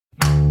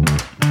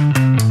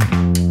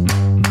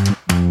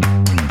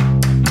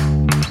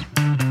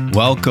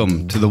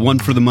Welcome to the One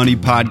for the Money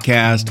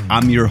podcast.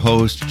 I'm your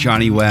host,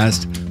 Johnny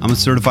West. I'm a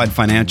certified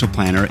financial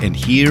planner, and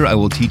here I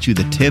will teach you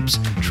the tips,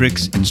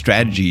 tricks, and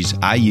strategies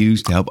I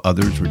use to help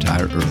others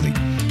retire early.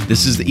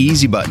 This is the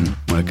easy button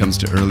when it comes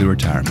to early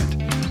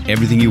retirement.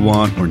 Everything you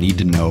want or need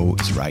to know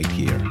is right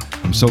here.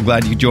 I'm so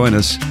glad you join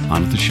us.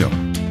 On with the show.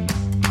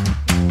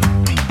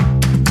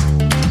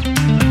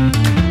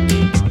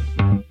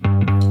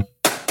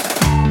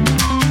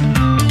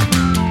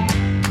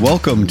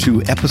 Welcome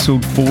to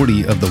episode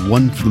 40 of the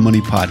One for the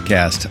Money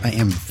podcast. I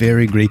am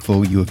very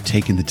grateful you have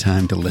taken the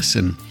time to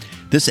listen.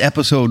 This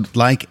episode,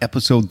 like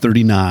episode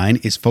 39,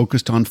 is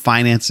focused on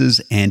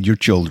finances and your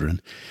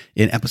children.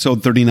 In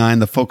episode 39,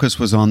 the focus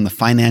was on the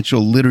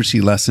financial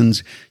literacy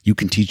lessons you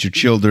can teach your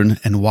children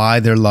and why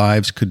their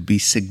lives could be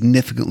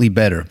significantly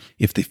better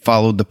if they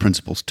followed the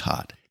principles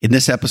taught. In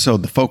this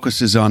episode, the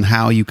focus is on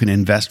how you can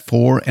invest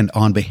for and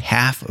on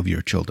behalf of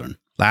your children.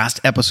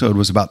 Last episode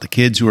was about the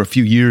kids who are a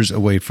few years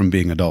away from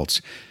being adults.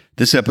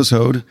 This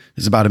episode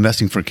is about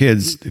investing for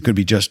kids that could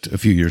be just a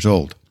few years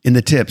old. In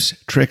the tips,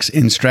 tricks,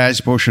 and strategies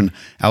portion,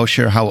 I will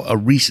share how a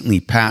recently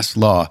passed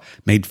law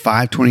made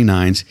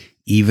 529s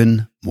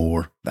even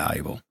more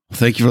valuable. Well,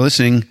 thank you for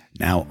listening.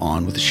 Now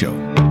on with the show.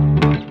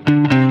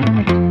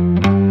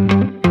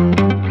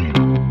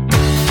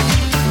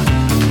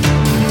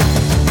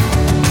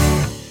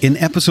 In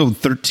episode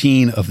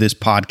 13 of this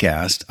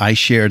podcast, I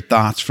shared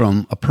thoughts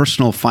from a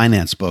personal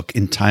finance book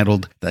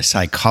entitled The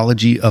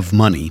Psychology of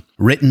Money,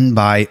 written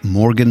by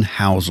Morgan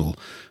Housel,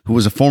 who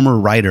was a former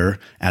writer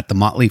at The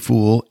Motley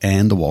Fool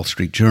and The Wall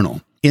Street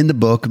Journal. In the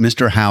book,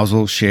 Mr.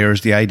 Housel shares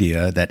the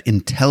idea that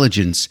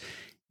intelligence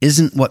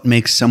isn't what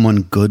makes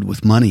someone good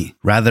with money.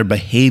 Rather,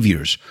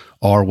 behaviors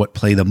are what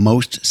play the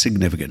most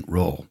significant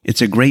role.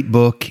 It's a great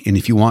book, and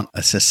if you want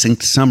a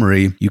succinct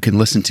summary, you can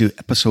listen to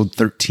episode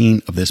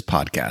 13 of this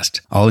podcast.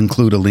 I'll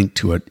include a link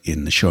to it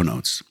in the show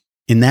notes.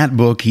 In that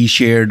book, he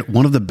shared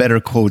one of the better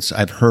quotes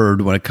I've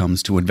heard when it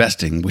comes to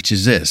investing, which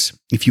is this: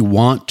 if you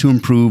want to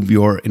improve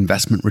your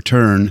investment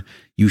return,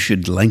 you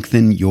should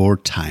lengthen your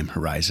time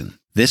horizon.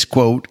 This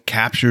quote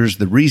captures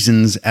the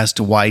reasons as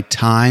to why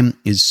time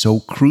is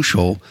so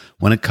crucial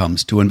when it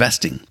comes to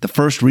investing. The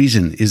first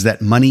reason is that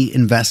money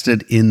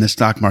invested in the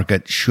stock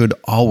market should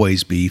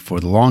always be for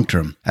the long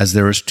term, as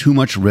there is too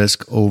much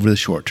risk over the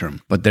short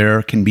term, but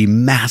there can be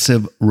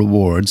massive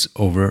rewards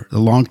over the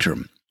long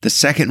term. The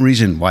second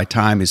reason why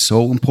time is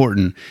so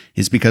important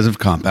is because of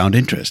compound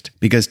interest,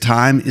 because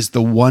time is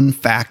the one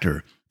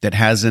factor that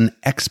has an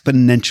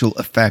exponential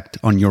effect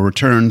on your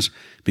returns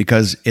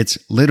because it's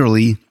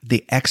literally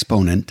the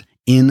exponent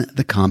in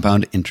the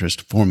compound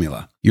interest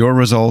formula. Your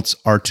results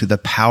are to the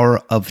power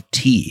of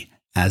T,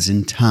 as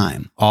in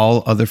time.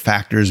 All other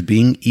factors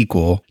being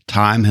equal,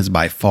 time has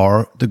by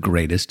far the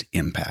greatest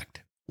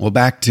impact. Well,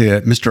 back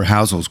to Mr.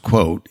 Housel's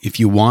quote, if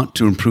you want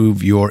to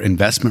improve your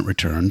investment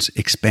returns,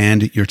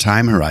 expand your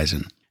time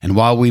horizon. And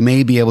while we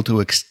may be able to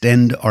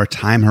extend our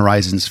time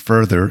horizons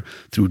further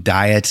through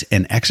diet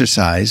and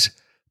exercise,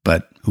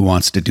 but who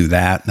wants to do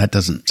that? That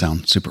doesn't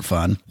sound super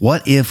fun.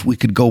 What if we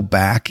could go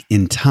back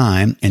in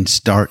time and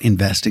start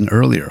investing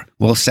earlier?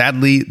 Well,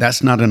 sadly,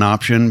 that's not an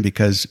option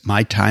because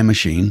my time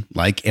machine,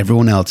 like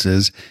everyone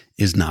else's,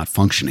 is not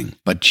functioning.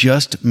 But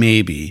just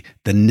maybe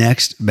the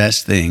next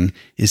best thing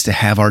is to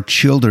have our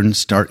children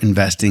start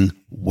investing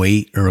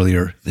way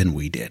earlier than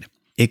we did.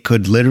 It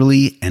could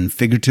literally and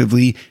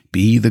figuratively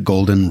be the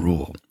golden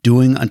rule,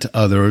 doing unto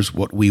others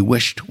what we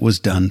wished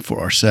was done for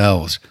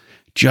ourselves.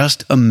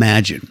 Just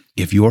imagine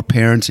if your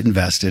parents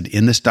invested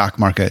in the stock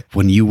market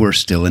when you were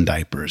still in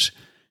diapers.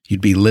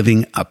 You'd be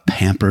living a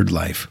pampered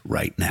life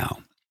right now.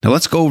 Now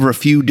let's go over a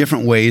few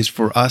different ways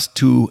for us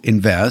to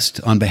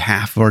invest on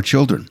behalf of our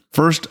children.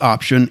 First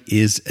option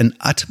is an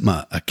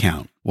UTMA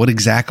account. What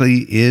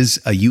exactly is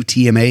a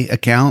UTMA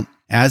account?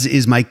 As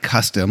is my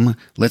custom,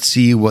 let's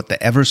see what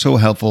the ever so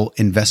helpful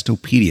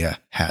Investopedia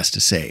has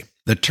to say.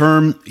 The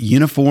term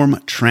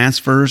Uniform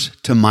Transfers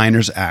to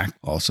Minors Act,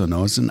 also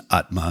known as an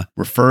UTMA,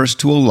 refers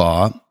to a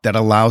law that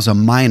allows a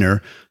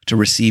minor to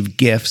receive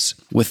gifts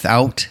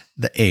without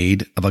the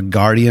aid of a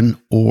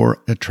guardian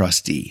or a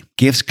trustee.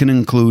 Gifts can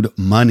include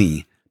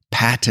money,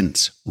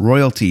 patents,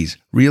 royalties,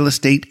 real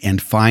estate,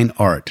 and fine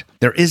art.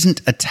 There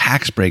isn't a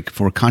tax break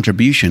for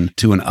contribution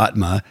to an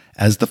UTMA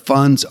as the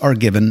funds are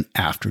given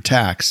after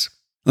tax.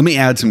 Let me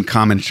add some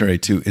commentary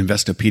to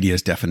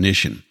Investopedia's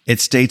definition. It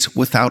states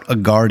without a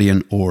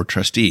guardian or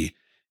trustee,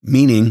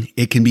 meaning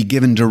it can be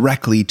given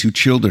directly to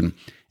children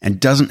and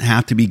doesn't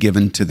have to be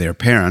given to their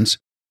parents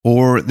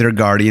or their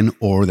guardian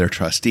or their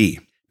trustee.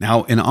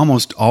 Now, in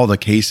almost all the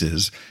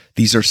cases,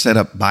 these are set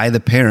up by the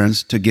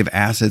parents to give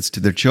assets to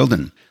their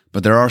children,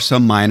 but there are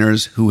some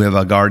minors who have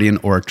a guardian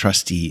or a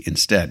trustee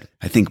instead.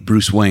 I think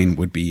Bruce Wayne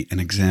would be an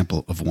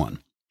example of one.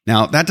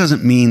 Now, that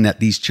doesn't mean that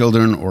these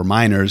children or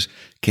minors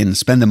can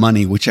spend the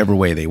money whichever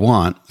way they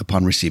want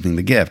upon receiving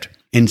the gift.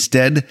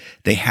 Instead,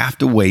 they have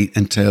to wait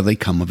until they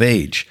come of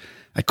age.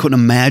 I couldn't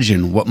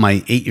imagine what my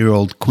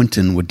 8-year-old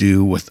Quentin would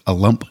do with a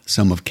lump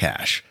sum of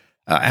cash.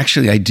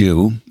 Actually, I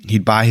do.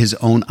 He'd buy his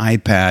own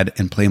iPad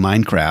and play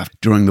Minecraft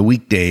during the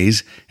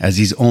weekdays, as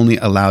he's only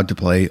allowed to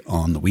play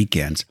on the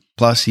weekends.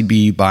 Plus, he'd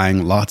be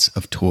buying lots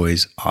of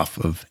toys off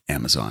of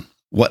Amazon.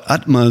 What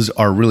Atmas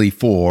are really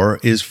for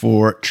is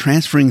for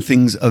transferring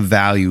things of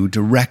value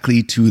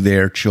directly to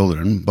their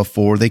children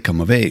before they come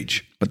of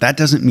age. But that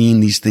doesn't mean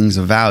these things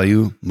of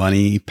value,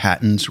 money,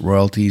 patents,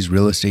 royalties,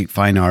 real estate,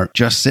 fine art,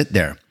 just sit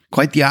there.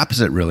 Quite the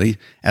opposite, really,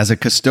 as a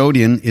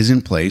custodian is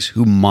in place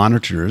who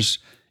monitors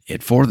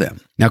it for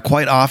them. Now,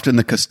 quite often,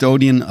 the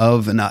custodian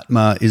of an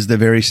Atma is the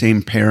very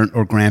same parent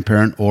or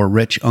grandparent or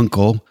rich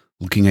uncle,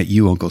 looking at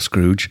you, Uncle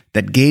Scrooge,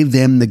 that gave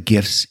them the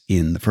gifts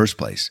in the first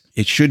place.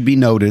 It should be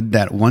noted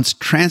that once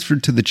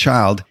transferred to the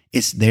child,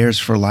 it's theirs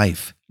for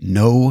life.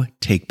 No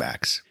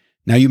takebacks.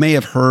 Now, you may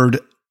have heard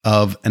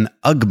of an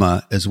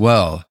UGMA as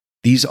well.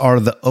 These are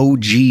the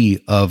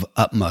OG of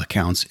Atma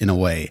accounts in a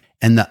way.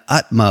 And the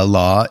Atma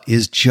law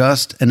is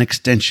just an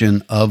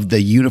extension of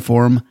the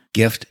Uniform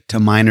Gift to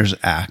Minors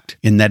Act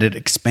in that it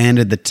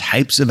expanded the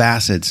types of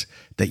assets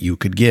that you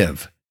could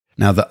give.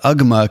 Now, the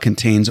UGMA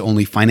contains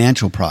only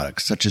financial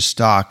products such as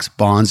stocks,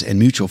 bonds, and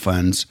mutual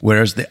funds,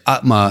 whereas the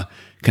Atma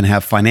can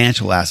have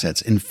financial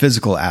assets and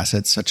physical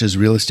assets such as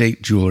real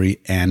estate, jewelry,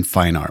 and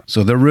fine art.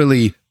 So they're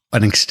really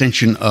an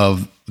extension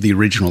of the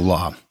original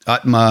law.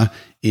 Atma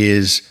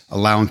is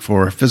allowing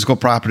for physical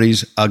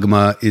properties.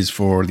 UGMA is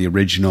for the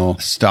original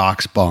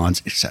stocks,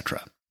 bonds,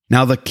 etc.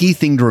 Now, the key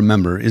thing to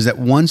remember is that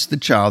once the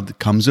child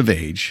comes of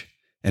age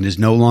and is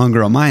no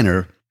longer a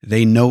minor,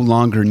 they no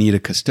longer need a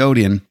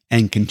custodian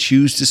and can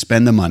choose to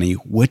spend the money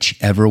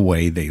whichever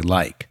way they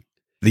like.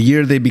 The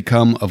year they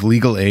become of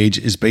legal age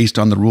is based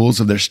on the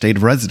rules of their state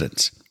of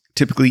residence,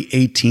 typically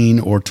 18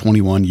 or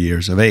 21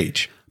 years of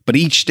age. But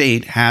each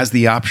state has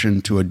the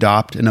option to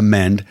adopt and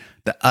amend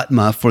the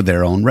Atma for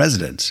their own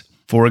residents.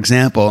 For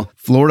example,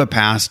 Florida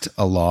passed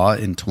a law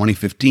in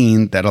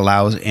 2015 that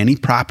allows any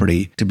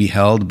property to be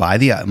held by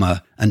the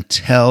Atma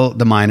until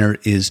the minor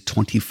is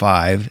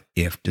 25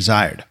 if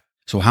desired.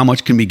 So how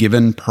much can be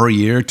given per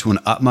year to an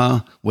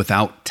Atma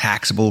without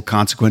taxable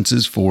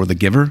consequences for the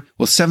giver?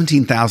 Well,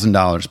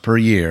 $17,000 per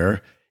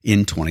year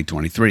in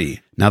 2023.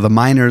 Now, the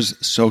minor's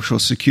social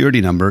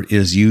security number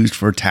is used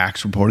for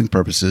tax reporting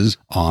purposes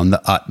on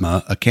the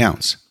Atma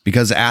accounts.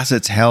 Because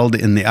assets held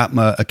in the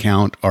Atma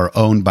account are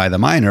owned by the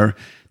minor,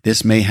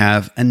 this may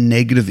have a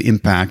negative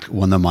impact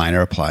when the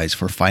minor applies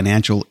for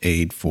financial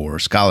aid for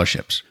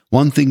scholarships.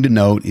 One thing to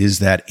note is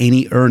that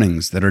any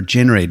earnings that are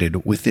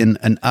generated within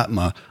an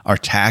Atma are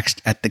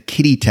taxed at the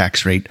kiddie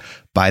tax rate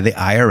by the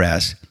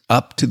IRS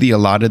up to the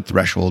allotted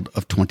threshold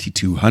of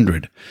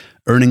 $2,200.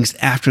 Earnings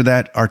after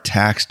that are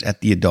taxed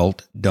at the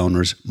adult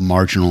donor's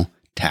marginal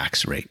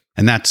tax rate.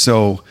 And that's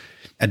so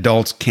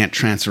adults can't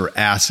transfer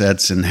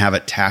assets and have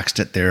it taxed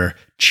at their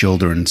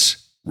children's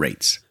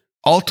rates.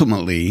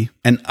 Ultimately,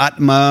 an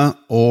Atma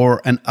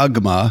or an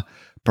UGMA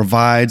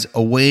provides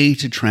a way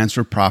to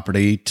transfer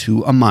property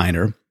to a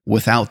minor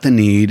without the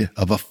need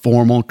of a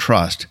formal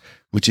trust,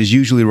 which is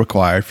usually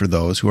required for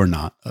those who are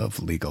not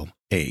of legal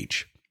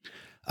age.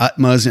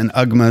 Atmas and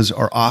UGMAs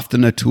are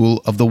often a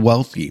tool of the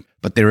wealthy,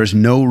 but there is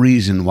no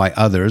reason why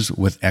others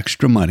with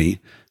extra money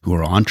who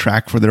are on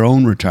track for their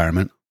own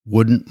retirement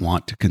wouldn't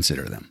want to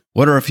consider them.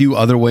 What are a few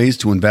other ways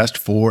to invest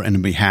for and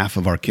on behalf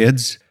of our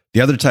kids? The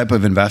other type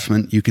of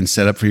investment you can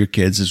set up for your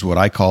kids is what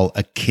I call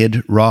a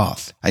Kid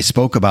Roth. I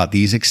spoke about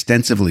these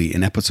extensively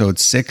in episode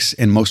 6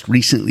 and most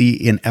recently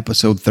in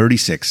episode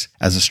 36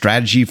 as a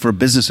strategy for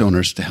business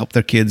owners to help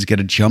their kids get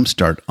a jump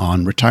start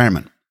on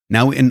retirement.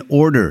 Now, in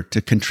order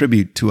to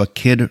contribute to a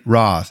Kid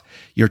Roth,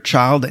 your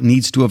child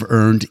needs to have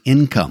earned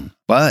income.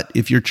 But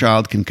if your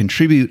child can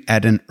contribute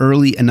at an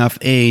early enough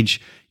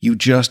age, you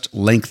just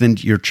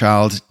lengthened your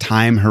child's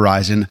time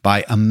horizon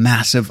by a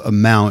massive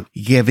amount,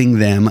 giving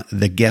them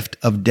the gift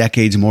of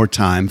decades more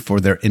time for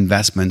their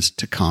investments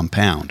to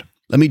compound.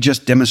 Let me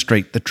just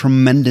demonstrate the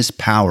tremendous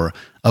power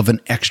of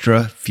an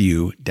extra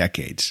few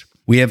decades.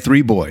 We have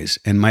 3 boys,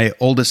 and my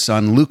oldest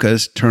son,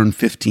 Lucas, turned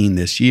 15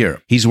 this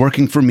year. He's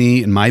working for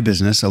me in my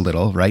business a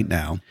little right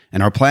now,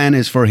 and our plan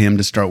is for him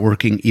to start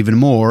working even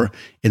more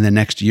in the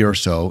next year or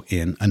so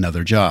in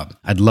another job.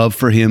 I'd love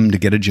for him to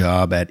get a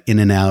job at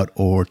In-N-Out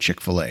or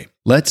Chick-fil-A.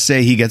 Let's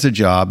say he gets a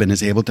job and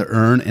is able to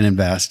earn and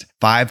invest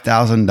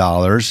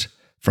 $5,000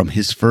 from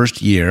his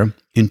first year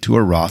into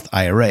a Roth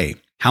IRA.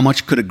 How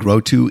much could it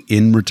grow to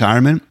in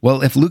retirement?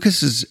 Well, if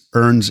Lucas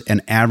earns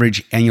an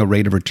average annual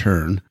rate of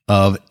return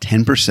of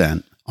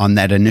 10% on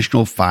that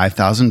initial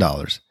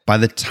 $5,000, by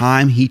the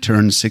time he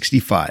turns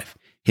 65,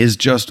 his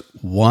just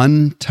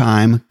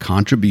one-time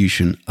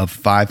contribution of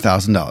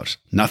 $5,000,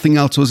 nothing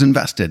else was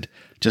invested,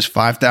 just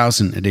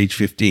 $5,000 at age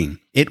 15,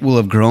 it will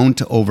have grown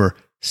to over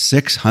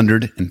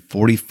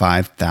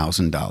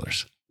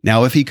 $645,000.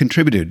 Now, if he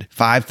contributed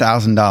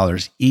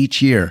 $5,000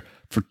 each year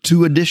for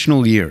 2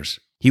 additional years,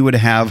 he would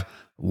have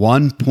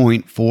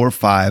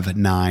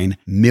 $1.459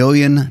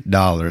 million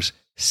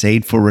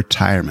saved for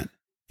retirement.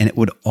 and it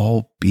would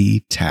all be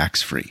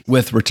tax-free.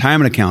 With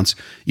retirement accounts,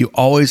 you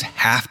always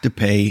have to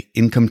pay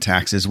income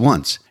taxes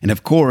once. And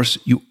of course,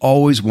 you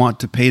always want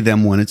to pay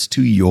them when it's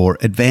to your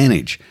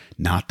advantage,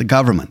 not the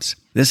government's.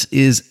 This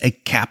is a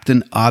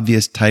Captain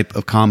Obvious type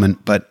of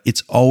comment, but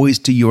it's always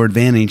to your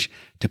advantage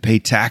to pay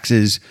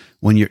taxes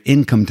when your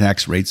income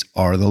tax rates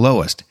are the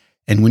lowest.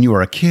 And when you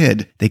are a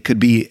kid, they could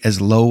be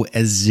as low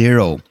as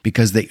 0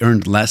 because they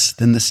earned less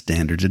than the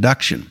standard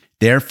deduction.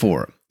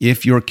 Therefore,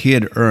 if your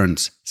kid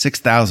earns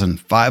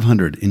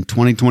 $6,500 in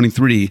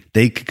 2023,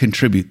 they could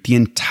contribute the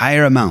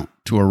entire amount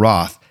to a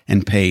Roth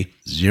and pay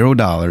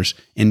 $0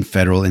 in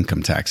federal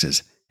income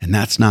taxes. And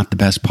that's not the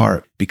best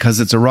part. Because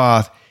it's a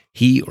Roth,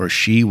 he or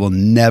she will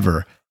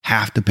never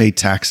have to pay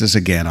taxes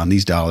again on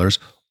these dollars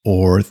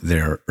or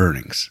their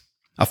earnings.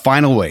 A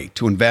final way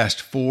to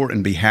invest for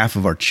and behalf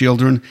of our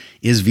children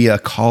is via a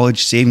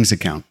college savings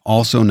account,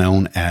 also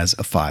known as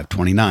a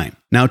 529.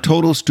 Now,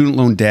 total student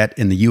loan debt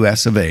in the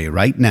US of A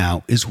right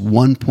now is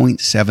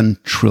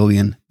 $1.7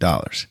 trillion.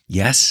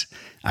 Yes,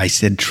 I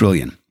said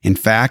trillion. In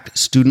fact,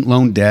 student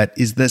loan debt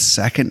is the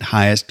second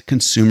highest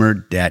consumer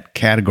debt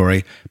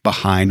category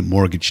behind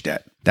mortgage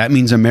debt. That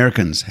means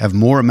Americans have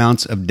more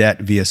amounts of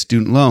debt via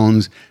student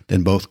loans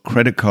than both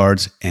credit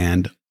cards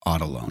and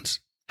auto loans.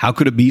 How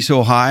could it be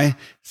so high?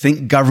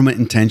 Think government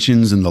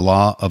intentions and the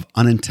law of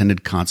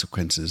unintended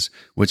consequences,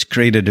 which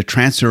created a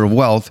transfer of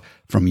wealth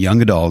from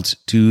young adults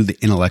to the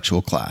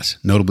intellectual class,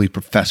 notably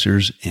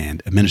professors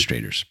and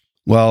administrators.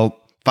 Well,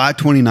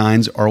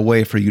 529s are a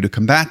way for you to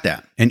combat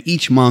that. And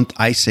each month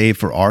I save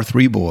for our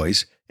 3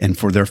 boys and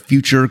for their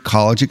future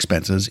college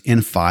expenses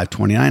in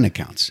 529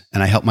 accounts.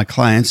 And I help my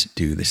clients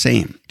do the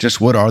same. Just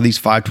what are these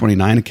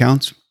 529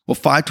 accounts? Well,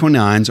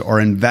 529s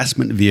are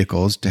investment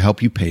vehicles to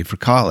help you pay for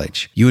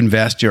college. You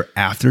invest your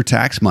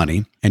after-tax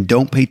money and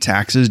don't pay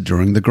taxes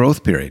during the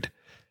growth period.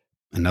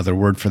 Another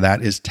word for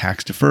that is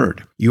tax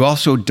deferred. You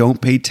also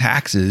don't pay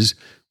taxes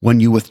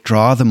when you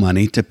withdraw the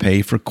money to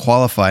pay for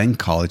qualifying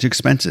college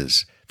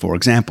expenses. For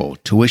example,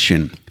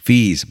 tuition,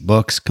 fees,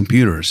 books,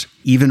 computers,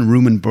 even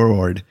room and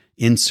board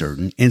in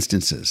certain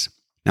instances.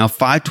 Now,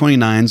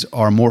 529s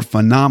are more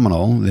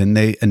phenomenal than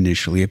they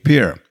initially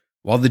appear.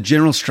 While the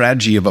general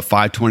strategy of a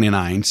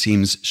 529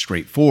 seems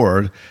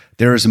straightforward,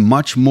 there is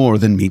much more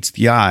than meets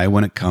the eye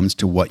when it comes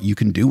to what you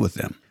can do with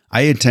them.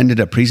 I attended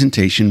a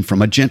presentation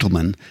from a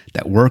gentleman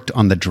that worked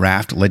on the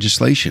draft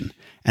legislation,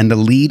 and the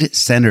lead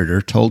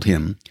senator told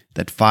him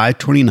that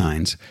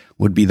 529s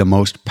would be the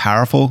most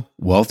powerful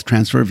wealth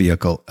transfer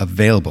vehicle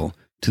available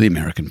to the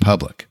American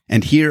public.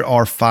 And here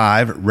are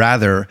 5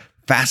 rather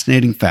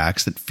fascinating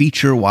facts that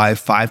feature why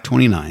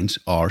 529s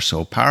are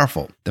so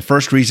powerful. The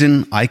first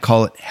reason, I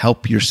call it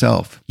help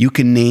yourself. You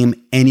can name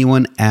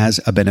anyone as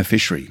a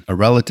beneficiary, a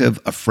relative,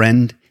 a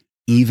friend,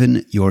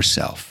 even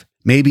yourself.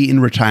 Maybe in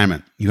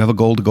retirement, you have a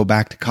goal to go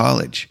back to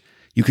college.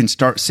 You can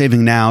start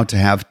saving now to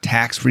have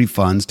tax-free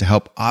funds to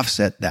help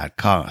offset that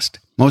cost.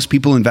 Most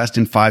people invest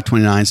in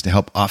 529s to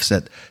help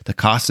offset the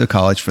cost of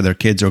college for their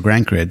kids or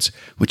grandkids,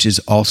 which is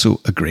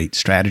also a great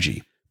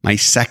strategy. My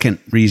second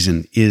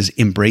reason is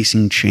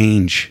embracing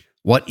change.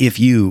 What if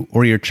you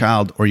or your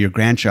child or your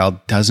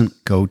grandchild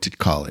doesn't go to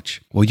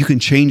college? Well, you can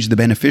change the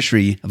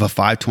beneficiary of a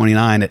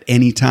 529 at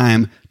any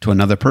time to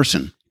another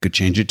person. You could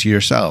change it to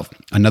yourself,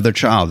 another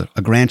child,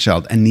 a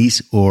grandchild, a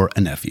niece, or a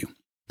nephew.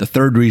 The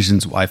third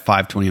reasons why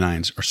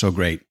 529s are so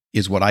great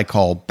is what I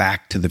call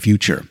back to the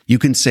future. You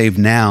can save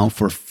now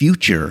for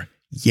future,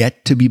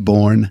 yet to be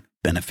born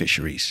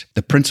beneficiaries.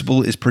 The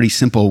principle is pretty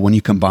simple when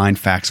you combine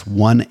facts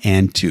 1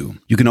 and 2.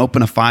 You can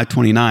open a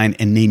 529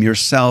 and name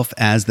yourself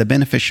as the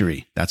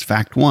beneficiary. That's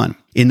fact 1.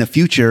 In the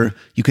future,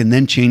 you can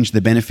then change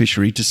the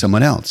beneficiary to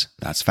someone else.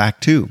 That's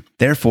fact 2.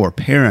 Therefore,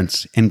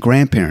 parents and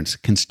grandparents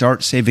can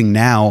start saving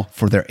now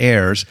for their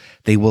heirs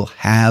they will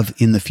have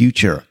in the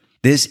future.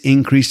 This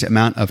increased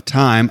amount of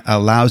time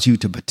allows you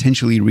to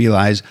potentially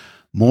realize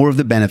more of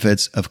the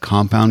benefits of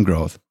compound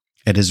growth.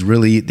 It is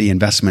really the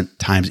investment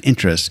times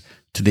interest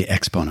to the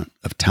exponent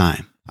of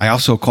time. I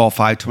also call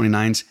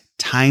 529s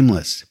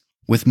timeless.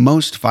 With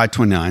most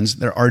 529s,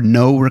 there are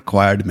no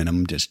required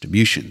minimum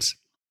distributions.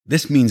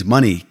 This means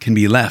money can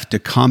be left to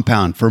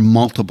compound for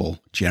multiple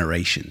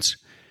generations.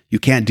 You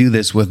can't do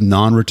this with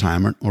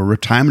non-retirement or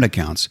retirement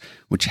accounts,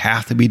 which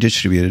have to be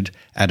distributed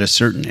at a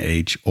certain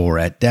age or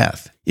at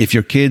death. If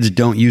your kids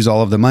don't use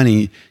all of the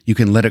money, you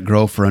can let it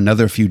grow for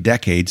another few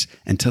decades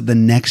until the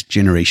next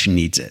generation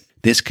needs it.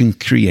 This can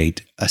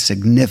create a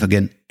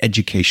significant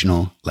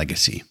educational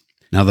legacy.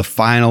 Now, the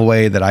final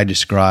way that I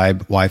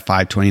describe why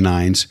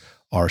 529s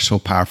are so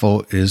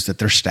powerful is that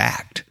they're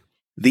stacked.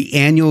 The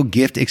annual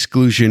gift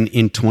exclusion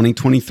in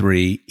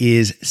 2023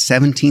 is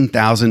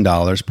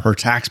 $17,000 per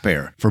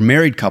taxpayer. For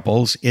married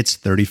couples, it's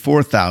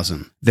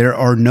 $34,000. There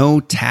are no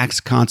tax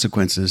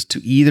consequences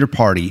to either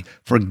party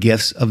for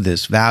gifts of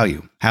this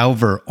value.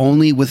 However,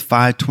 only with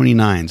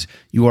 529s,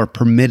 you are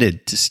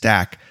permitted to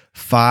stack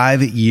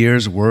 5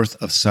 years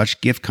worth of such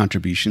gift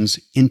contributions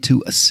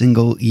into a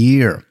single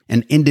year.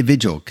 An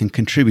individual can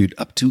contribute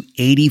up to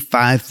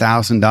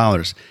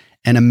 $85,000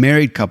 and a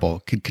married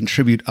couple could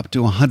contribute up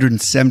to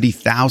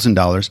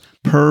 $170,000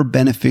 per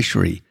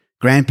beneficiary.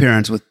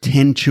 Grandparents with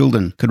 10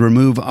 children could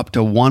remove up to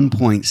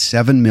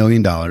 $1.7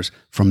 million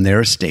from their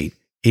estate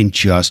in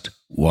just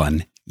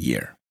 1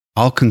 year.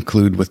 I'll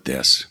conclude with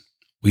this.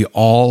 We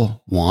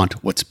all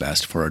want what's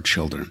best for our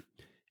children,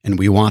 and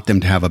we want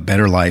them to have a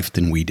better life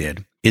than we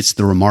did. It's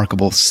the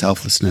remarkable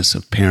selflessness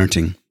of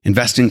parenting.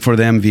 Investing for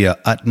them via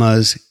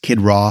UTMAs, Kid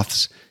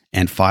Roths,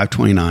 and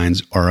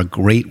 529s are a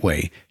great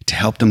way to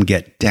help them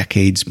get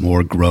decades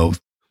more growth.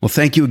 Well,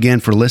 thank you again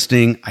for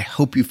listening. I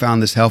hope you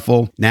found this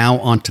helpful. Now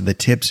on to the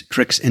tips,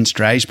 tricks, and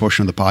strategies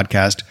portion of the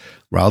podcast,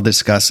 where I'll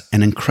discuss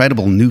an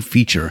incredible new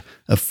feature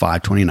of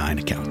 529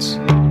 accounts.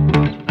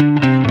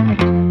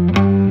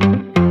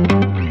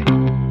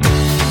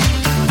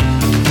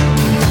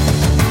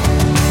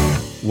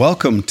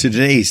 Welcome to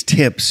today's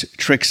tips,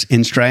 tricks,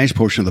 and strategies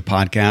portion of the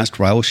podcast,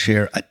 where I will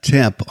share a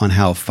tip on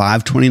how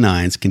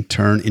 529s can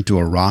turn into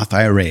a Roth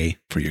IRA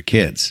for your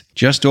kids.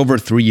 Just over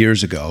 3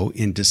 years ago,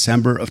 in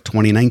December of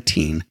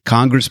 2019,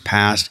 Congress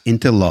passed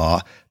into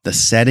law the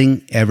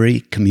Setting Every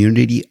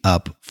Community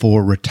Up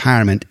for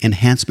Retirement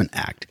Enhancement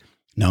Act,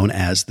 known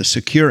as the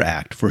SECURE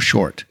Act for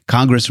short.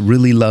 Congress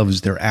really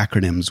loves their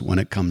acronyms when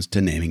it comes to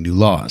naming new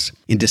laws.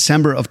 In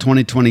December of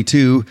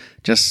 2022,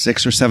 just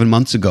 6 or 7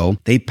 months ago,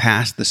 they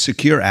passed the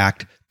SECURE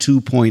Act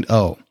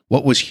 2.0.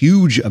 What was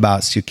huge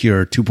about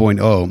SECURE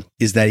 2.0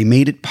 is that it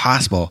made it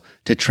possible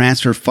to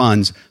transfer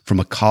funds from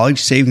a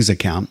college savings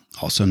account,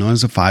 also known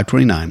as a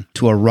 529,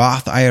 to a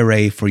Roth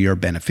IRA for your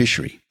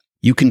beneficiary.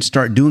 You can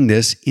start doing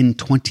this in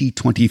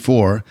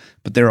 2024,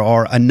 but there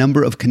are a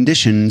number of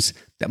conditions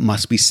that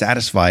must be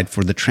satisfied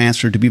for the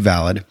transfer to be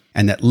valid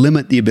and that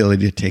limit the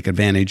ability to take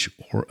advantage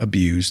or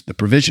abuse the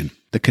provision.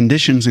 The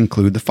conditions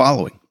include the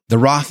following. The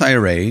Roth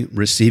IRA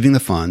receiving the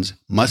funds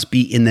must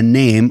be in the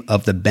name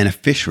of the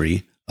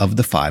beneficiary of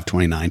the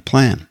 529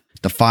 plan.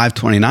 The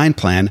 529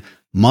 plan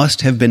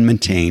must have been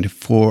maintained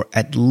for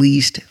at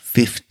least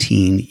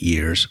 15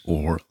 years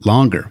or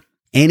longer.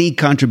 Any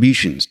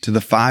contributions to the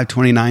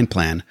 529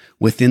 plan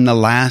within the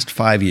last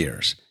 5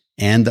 years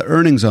and the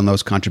earnings on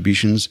those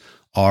contributions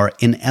are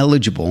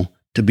ineligible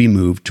to be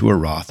moved to a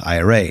Roth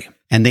IRA.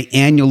 And the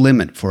annual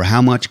limit for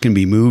how much can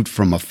be moved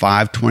from a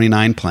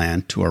 529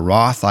 plan to a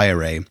Roth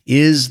IRA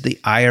is the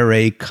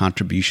IRA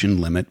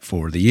contribution limit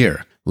for the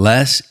year,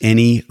 less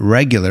any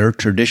regular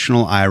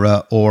traditional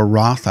IRA or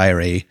Roth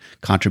IRA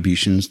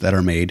contributions that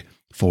are made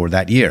for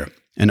that year.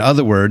 In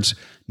other words,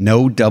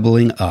 no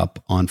doubling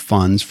up on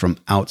funds from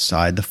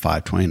outside the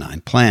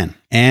 529 plan.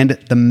 And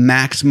the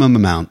maximum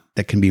amount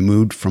that can be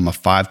moved from a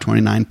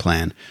 529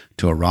 plan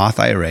to a Roth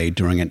IRA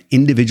during an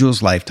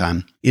individual's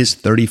lifetime is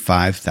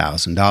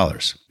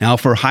 $35,000. Now,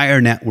 for higher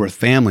net worth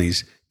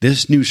families,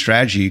 this new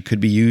strategy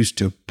could be used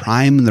to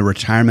prime the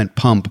retirement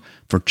pump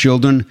for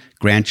children,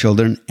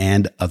 grandchildren,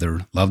 and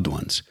other loved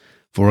ones.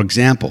 For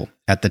example,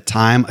 at the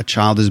time a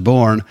child is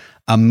born,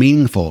 a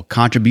meaningful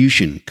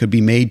contribution could be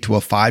made to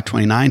a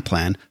 529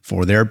 plan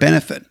for their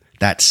benefit,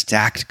 that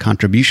stacked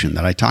contribution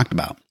that I talked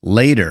about.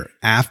 Later,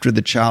 after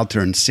the child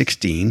turns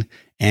 16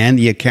 and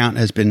the account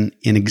has been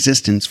in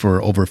existence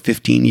for over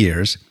 15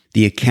 years,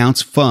 the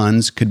account's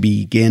funds could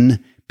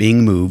begin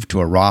being moved to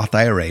a Roth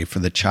IRA for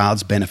the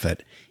child's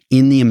benefit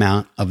in the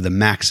amount of the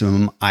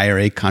maximum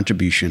IRA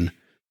contribution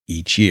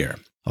each year.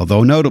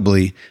 Although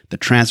notably, the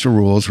transfer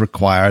rules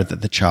require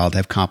that the child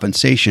have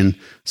compensation,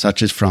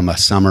 such as from a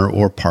summer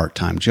or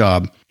part-time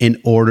job,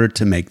 in order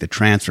to make the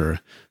transfer,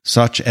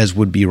 such as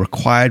would be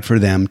required for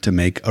them to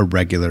make a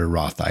regular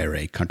Roth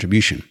IRA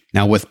contribution.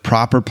 Now, with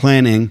proper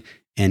planning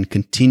and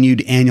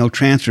continued annual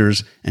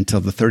transfers until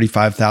the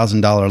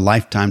 $35,000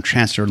 lifetime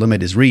transfer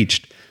limit is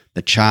reached,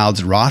 the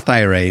child's Roth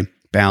IRA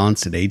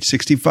balance at age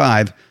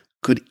 65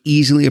 could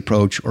easily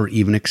approach or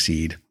even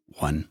exceed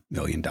 $1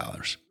 million.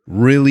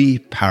 Really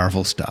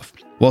powerful stuff.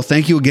 Well,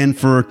 thank you again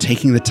for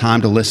taking the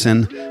time to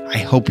listen. I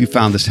hope you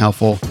found this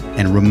helpful.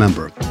 And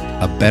remember,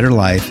 a better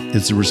life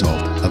is the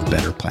result of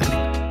better planning.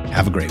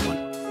 Have a great one.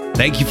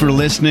 Thank you for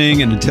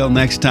listening. And until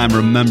next time,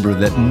 remember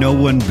that no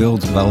one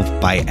builds wealth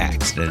by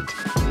accident.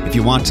 If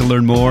you want to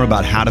learn more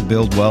about how to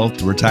build wealth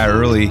to retire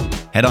early,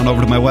 head on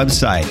over to my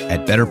website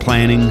at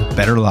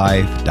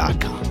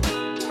betterplanningbetterlife.com.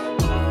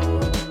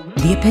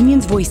 The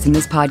opinions voiced in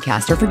this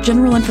podcast are for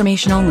general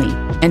information only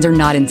and are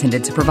not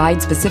intended to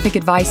provide specific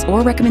advice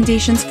or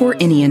recommendations for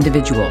any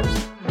individual.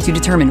 To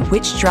determine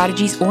which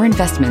strategies or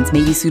investments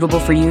may be suitable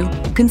for you,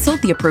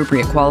 consult the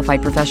appropriate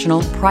qualified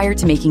professional prior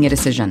to making a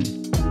decision.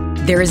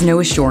 There is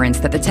no assurance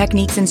that the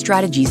techniques and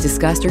strategies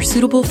discussed are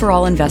suitable for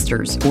all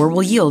investors or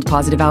will yield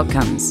positive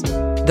outcomes.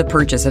 The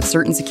purchase of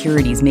certain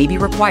securities may be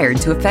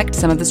required to affect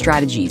some of the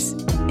strategies.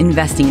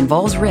 Investing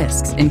involves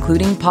risks,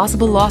 including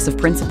possible loss of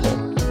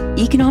principal.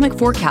 Economic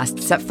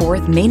forecasts set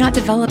forth may not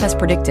develop as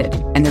predicted,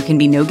 and there can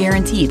be no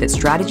guarantee that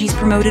strategies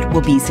promoted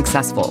will be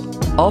successful.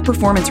 All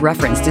performance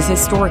referenced is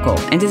historical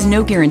and is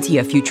no guarantee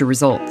of future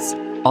results.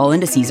 All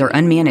indices are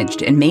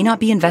unmanaged and may not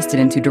be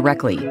invested into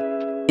directly.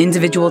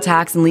 Individual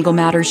tax and legal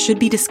matters should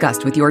be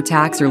discussed with your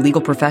tax or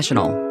legal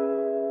professional.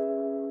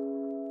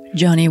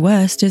 Johnny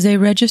West is a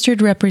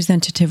registered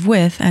representative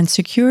with and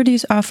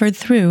securities offered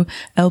through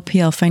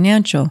LPL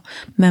Financial,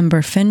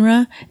 member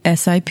FINRA,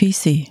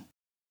 SIPC.